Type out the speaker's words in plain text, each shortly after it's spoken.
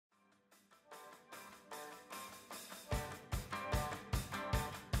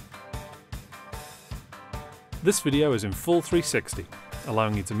This video is in full 360,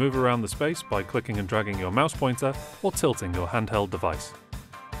 allowing you to move around the space by clicking and dragging your mouse pointer or tilting your handheld device.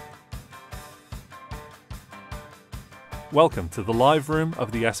 Welcome to the live room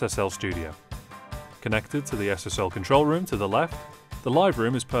of the SSL studio. Connected to the SSL control room to the left, the live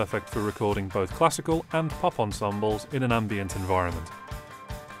room is perfect for recording both classical and pop ensembles in an ambient environment.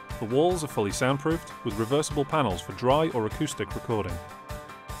 The walls are fully soundproofed with reversible panels for dry or acoustic recording.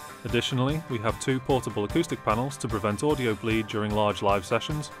 Additionally, we have two portable acoustic panels to prevent audio bleed during large live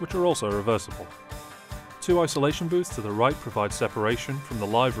sessions, which are also reversible. Two isolation booths to the right provide separation from the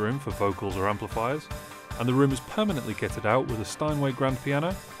live room for vocals or amplifiers, and the room is permanently kitted out with a Steinway grand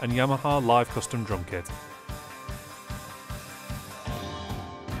piano and Yamaha live custom drum kit.